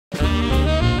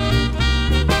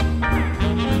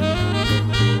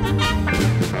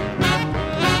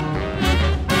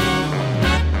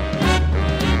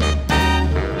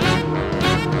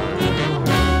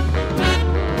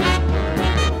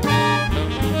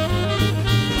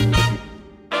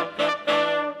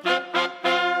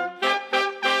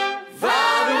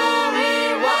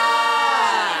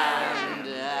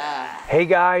Hey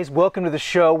guys, welcome to the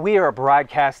show. We are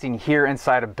broadcasting here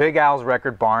inside of Big Al's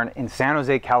Record Barn in San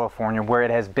Jose, California, where it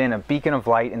has been a beacon of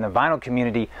light in the vinyl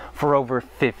community for over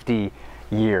 50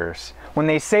 years. When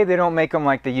they say they don't make them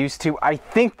like they used to, I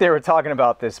think they were talking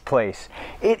about this place.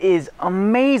 It is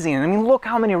amazing. I mean, look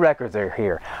how many records are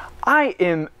here. I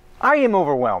am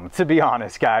overwhelmed, to be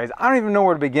honest, guys. I don't even know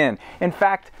where to begin. In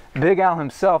fact, Big Al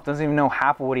himself doesn't even know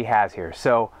half of what he has here.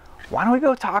 So why don't we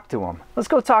go talk to him? Let's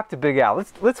go talk to Big Al.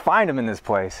 Let's find him in this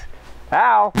place.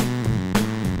 Al!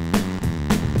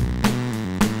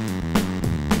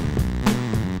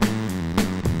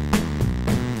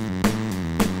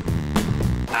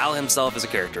 Al himself is a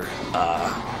character.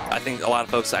 I think a lot of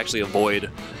folks actually avoid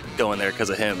going there because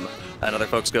of him, and other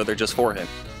folks go there just for him.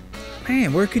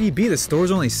 Man, where could he be? The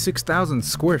store's only 6,000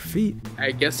 square feet.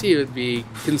 I guess he would be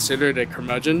considered a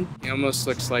curmudgeon. He almost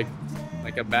looks like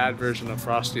a bad version of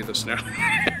Frosty the Snowman.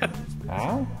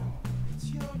 Al?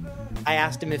 I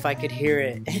asked him if I could hear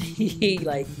it, and he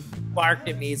like barked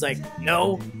at me. He's like,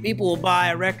 "No, people will buy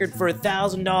a record for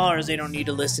 $1,000. They don't need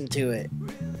to listen to it."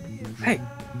 Hey,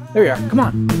 there you are. Come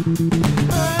on.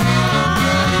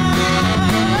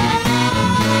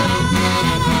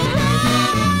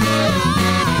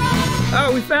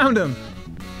 Oh, we found him.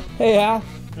 Hey, Al.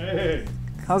 Hey.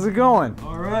 How's it going?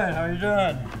 All right, how you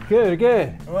doing? Good,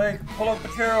 good. Wait, pull up the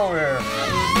chair over here.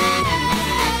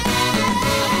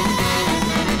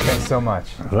 Thanks so much.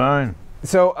 Fine.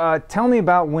 So, tell me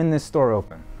about when this store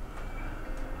opened.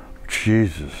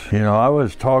 Jesus. You know, I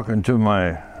was talking to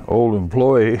my old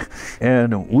employee,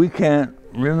 and we can't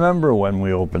remember when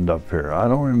we opened up here. I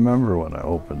don't remember when I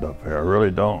opened up here. I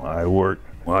really don't.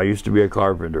 I used to be a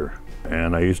carpenter,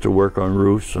 and I used to work on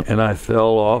roofs, and I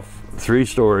fell off 3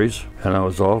 stories, and I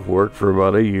was off work for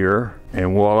about a year.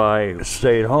 And while I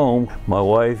stayed home, my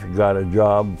wife got a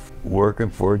job working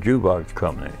for a jukebox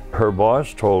company. Her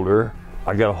boss told her,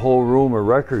 "I got a whole room of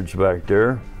records back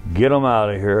there. Get them out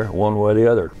of here one way or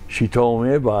the other." She told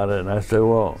me about it, and I said,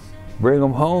 "Well, bring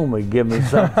them home and give me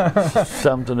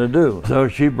something to do." So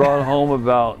she brought home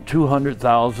about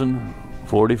 200,000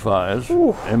 45s.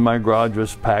 Ooh. And my garage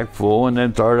was packed full, and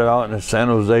then started out in the San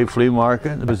Jose flea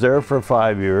market. I was there for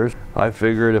 5 years. I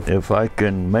figured if I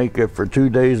can make it for 2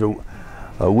 days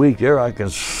a week there, I can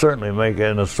certainly make it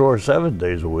in the store 7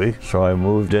 days a week. So I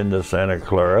moved into Santa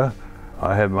Clara.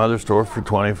 I had my other store for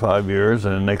 25 years,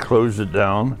 and they closed it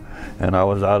down, and I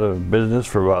was out of business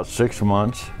for about 6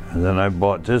 months. And then I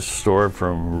bought this store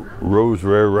from Rose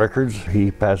Rare Records.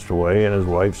 He passed away, and his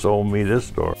wife sold me this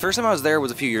store. First time I was there was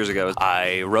a few years ago.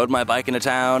 I rode my bike into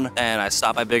town, and I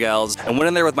stopped by Big Al's and went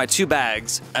in there with my 2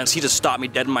 bags, and he just stopped me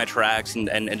dead in my tracks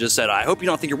and just said, "I hope you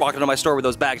don't think you're walking into my store with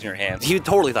those bags in your hand." He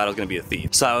totally thought I was gonna be a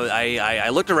thief. So I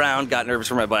looked around, got nervous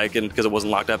for my bike because it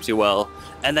wasn't locked up too well,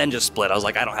 and then just split. I was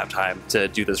like, I don't have time to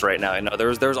do this right now. I know there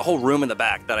was a whole room in the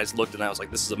back that I just looked and I was like,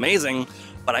 this is amazing,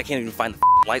 but I can't even find the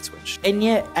light switch. And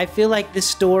yet, I feel like this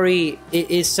story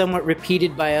is somewhat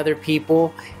repeated by other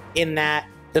people in that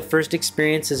the first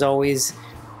experience is always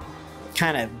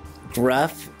kind of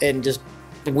rough and just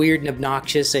weird and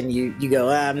obnoxious, and you go,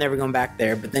 I'm never going back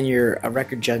there, but then you're a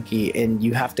record junkie and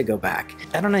you have to go back.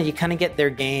 I don't know, you kind of get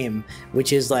their game,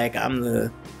 which is like, I'm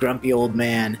the grumpy old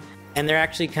man, and they're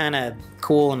actually kind of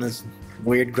cool in this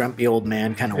weird grumpy old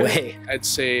man kind of way. I'd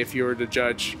say if you were to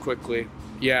judge quickly,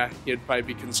 yeah, he'd probably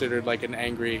be considered like an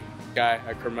angry guy,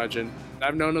 a curmudgeon.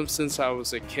 I've known him since I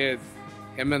was a kid.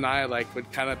 Him and I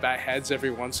would kind of bat heads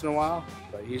every once in a while,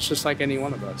 but he's just like any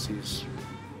one of us.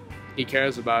 He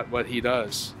cares about what he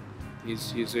does.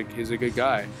 He's a good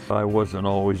guy. I wasn't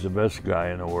always the best guy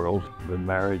in the world. Been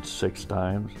married 6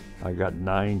 times. I got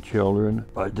 9 children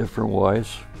by different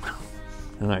wives,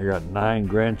 and I got 9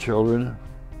 grandchildren,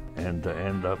 and to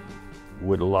end up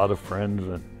with a lot of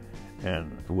friends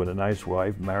and with a nice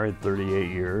wife, married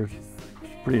 38 years.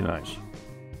 It's pretty nice.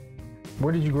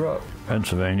 Where did you grow up?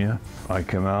 Pennsylvania. I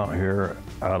came out here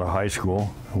out of high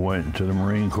school, went to the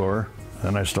Marine Corps,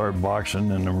 then I started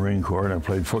boxing in the Marine Corps, and I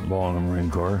played football in the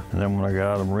Marine Corps. And then when I got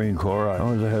out of the Marine Corps, I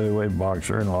was a heavyweight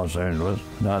boxer in Los Angeles.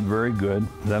 Not very good.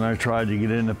 Then I tried to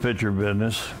get in the picture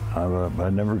business. I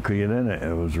never could get in it.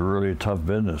 It was a really tough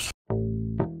business.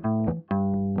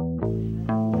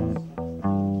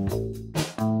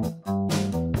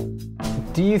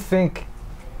 Do you think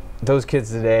those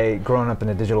kids today, growing up in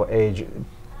a digital age,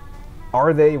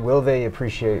 will they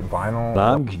appreciate vinyl?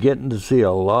 I'm getting to see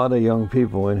a lot of young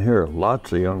people in here,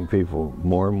 lots of young people,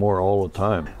 more and more all the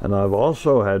time. And I've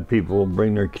also had people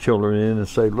bring their children in and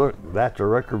say, look, that's a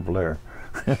record player.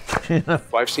 You know?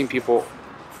 I've seen people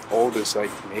old as like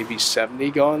maybe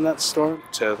 70 go in that store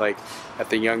to like at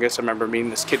the youngest. I remember meeting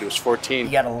this kid who was 14.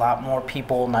 You got a lot more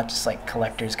people, not just like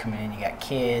collectors coming in. You got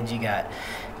kids, you got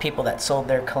people that sold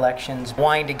their collections,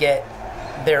 wanting to get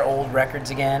their old records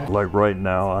again. Like right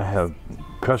now, I have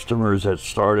customers that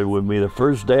started with me the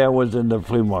first day I was in the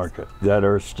flea market that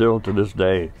are still to this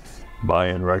day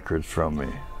buying records from me.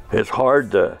 It's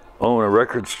hard to own a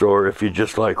record store if you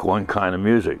just like one kind of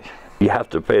music. You have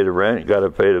to pay the rent, you got to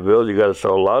pay the bills, you got to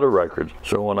sell a lot of records.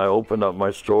 So when I opened up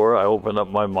my store, I opened up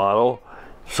my model,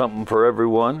 something for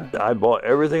everyone. I bought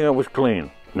everything that was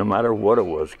clean, no matter what it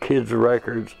was. Kids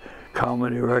records,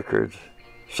 comedy records,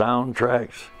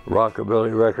 soundtracks,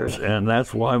 rockabilly records, and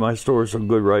that's why my store is so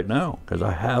good right now, because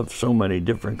I have so many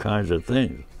different kinds of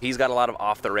things. He's got a lot of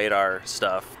off-the-radar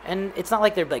stuff. And it's not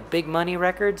like they're like big money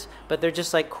records, but they're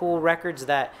just like cool records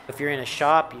that if you're in a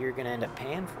shop, you're gonna end up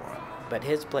paying for them. But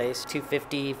his place,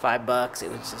 $2.50, $5,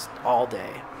 it was just all day,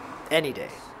 any day.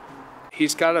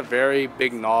 He's got a very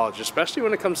big knowledge, especially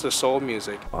when it comes to soul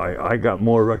music. I got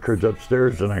more records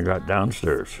upstairs than I got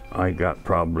downstairs. I got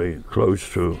probably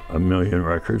close to 1 million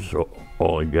records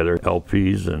altogether,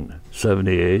 LPs and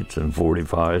 78s and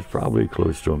 45s, probably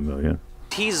close to 1 million.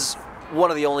 He's one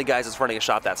of the only guys that's running a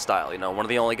shop that style, you know, one of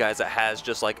the only guys that has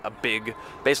just like a big,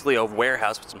 basically a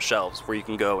warehouse with some shelves where you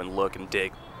can go and look and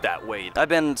dig that way. I've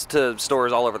been to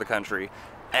stores all over the country,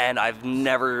 and I've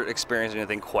never experienced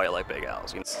anything quite like Big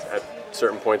Al's. At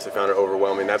certain points I found it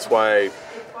overwhelming. That's why,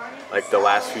 like the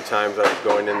last few times I was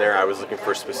going in there, I was looking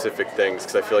for specific things,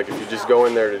 because I feel like if you just go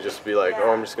in there to just be like,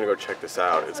 oh, I'm just gonna go check this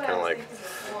out, it's kind of like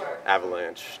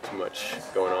avalanche, too much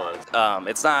going on.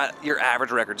 It's not your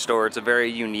average record store. It's a very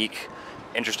unique,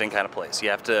 interesting kind of place. You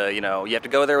have to, you know, you have to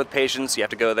go there with patience. You have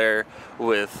to go there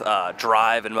with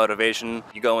drive and motivation.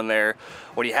 You go in there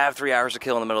when you have 3 hours to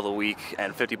kill in the middle of the week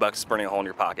and $50 is burning a hole in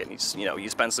your pocket. And you know, you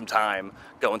spend some time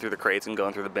going through the crates and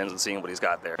going through the bins and seeing what he's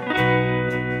got there.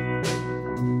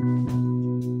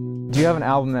 Do you have an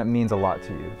album that means a lot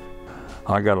to you?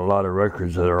 I got a lot of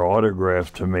records that are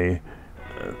autographed to me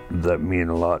that mean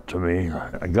a lot to me.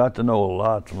 I got to know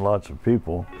lots and lots of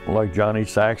people, like Johnny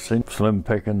Saxon, Slim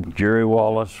Pickens, Jerry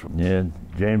Wallace, and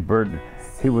Jane Burton.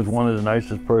 He was one of the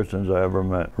nicest persons I ever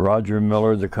met. Roger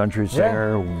Miller, the country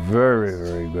singer, very,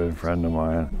 very good friend of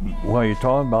mine. Well, you're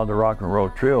talking about the Rock and Roll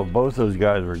Trio, both those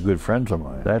guys were good friends of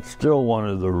mine. That's still one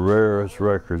of the rarest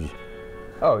records.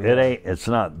 Oh, yeah. It's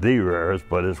not the rarest,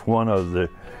 but it's one of the,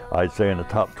 I'd say, in the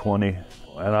top 20.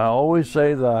 And I always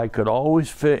say that I could always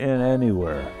fit in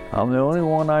anywhere. I'm the only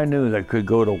one I knew that could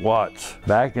go to Watts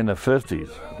back in the 50s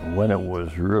when it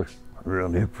was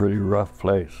really a pretty rough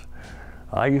place.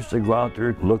 I used to go out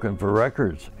there looking for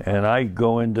records, and I'd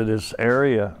go into this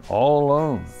area all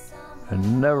alone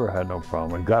and never had no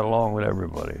problem. I got along with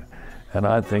everybody. And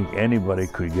I think anybody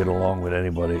could get along with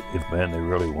anybody if, man, they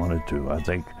really wanted to. I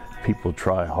think people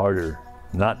try harder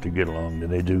not to get along than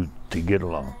they do to get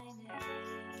along.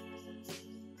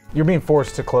 You're being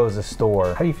forced to close the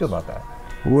store. How do you feel about that?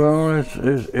 Well,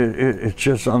 it's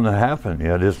just something that happened.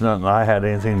 Yeah, it's nothing I had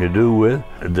anything to do with.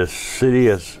 The city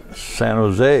of San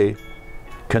Jose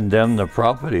condemned the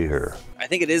property here. I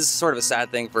think it is sort of a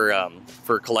sad thing for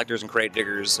collectors and crate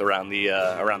diggers around the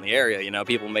area. You know,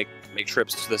 people make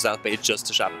trips to the South Bay just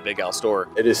to shop at Big Al's store.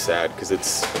 It is sad because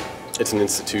it's an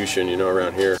institution, you know,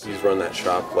 around here. He's run that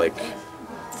shop like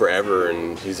forever,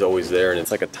 and he's always there, and it's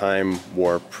like a time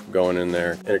warp going in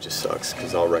there, and it just sucks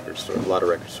because a lot of record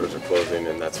stores are closing,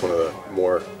 and that's one of the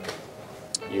more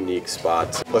unique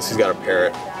spots. Plus he's got a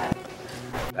parrot.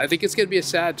 I think it's going to be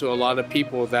sad to a lot of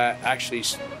people that actually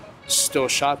still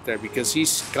shop there, because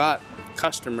he's got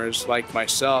customers like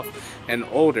myself and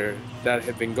older that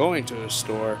have been going to his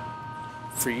store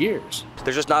for years.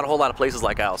 There's just not a whole lot of places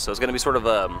like Al's, so it's going to be sort of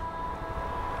a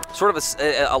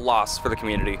loss for the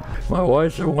community. My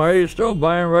wife said, "Why are you still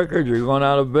buying records? You're going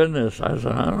out of business." I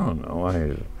said, "I don't know.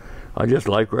 I just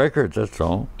like records, that's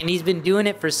all." And he's been doing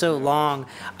it for so long,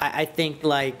 I think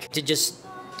like to just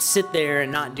sit there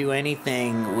and not do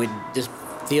anything would just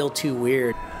feel too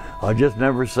weird. I just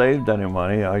never saved any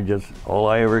money. All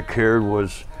I ever cared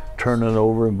was turning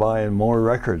over and buying more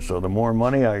records. So the more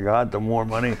money I got, the more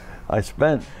money I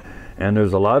spent. And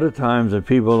there's a lot of times that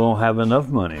people don't have enough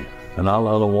money, and I'll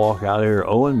let them walk out here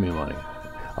owing me money.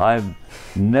 I've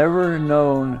never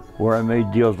known where I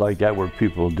made deals like that where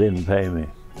people didn't pay me.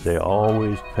 They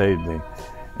always paid me.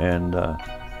 And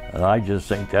I just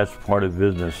think that's part of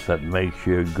business that makes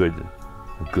you a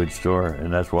good store.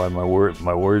 And that's why my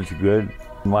word's good.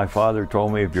 My father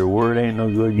told me, if your word ain't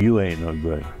no good, you ain't no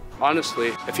good. Honestly,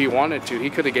 if he wanted to, he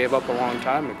could have gave up a long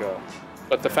time ago.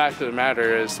 But the fact of the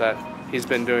matter is that he's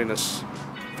been doing this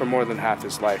for more than half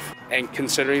his life. And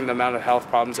considering the amount of health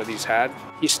problems that he's had,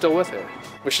 he's still with it,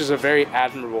 which is a very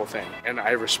admirable thing. And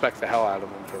I respect the hell out of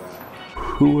him for that.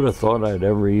 Who would have thought I'd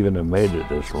ever even have made it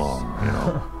this long, you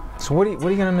know? So what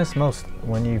are you gonna miss most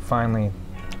when you finally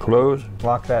Close?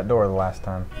 locked that door the last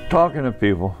time? Talking to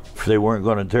people. If they weren't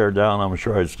going to tear it down, I'm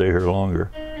sure I'd stay here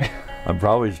longer. I'd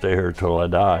probably stay here till I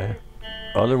die.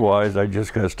 Otherwise, I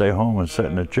just gotta stay home and sit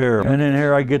in a chair. And in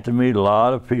here I get to meet a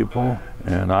lot of people,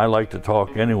 and I like to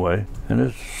talk anyway, and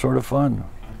it's sort of fun.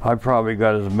 I probably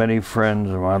got as many friends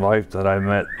in my life that I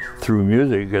met through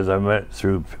music as I met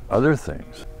through other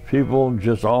things. People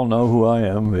just all know who I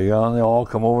am. They all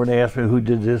come over and they ask me who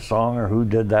did this song or who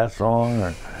did that song,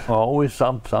 or always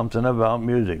something about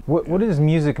music. What does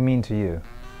music mean to you?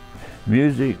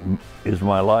 Music is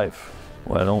my life.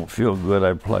 When I don't feel good,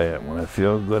 I play it. When I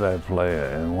feel good, I play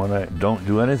it. And when I don't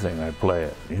do anything, I play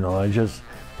it. You know, I just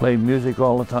play music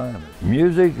all the time.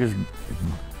 Music is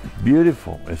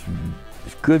beautiful. It's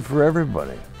good for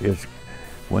everybody. It's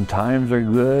when times are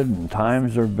good and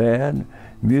times are bad,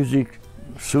 music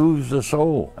soothes the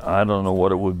soul. I don't know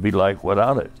what it would be like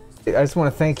without it. I just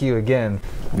want to thank you again.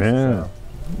 Yeah,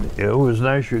 it was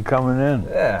nice you coming in.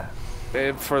 Yeah.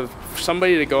 For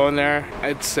somebody to go in there,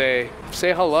 I'd say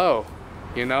hello.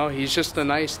 You know, he's just a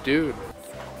nice dude.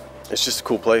 It's just a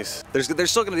cool place.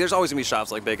 There's always gonna be shops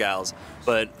like Big Al's,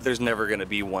 but there's never gonna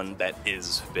be one that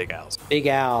is Big Al's. Big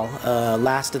Al,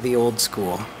 last of the old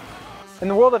school. In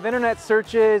the world of internet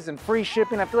searches and free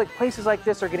shipping, I feel like places like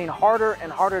this are getting harder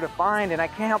and harder to find, and I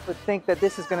can't help but think that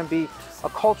this is going to be a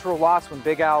cultural loss when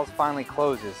Big Al's finally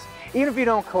closes. Even if you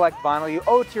don't collect vinyl, you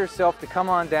owe it to yourself to come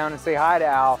on down and say hi to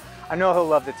Al. I know he'll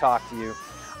love to talk to you.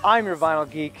 I'm your Vinyl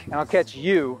Geek, and I'll catch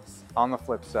you on the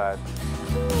flip side.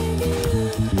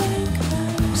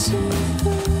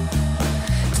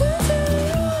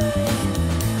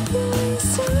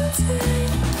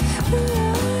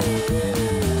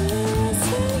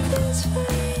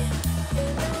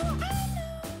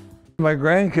 My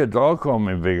grandkids all call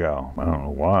me Big Al. I don't know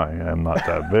why. I'm not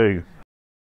that big.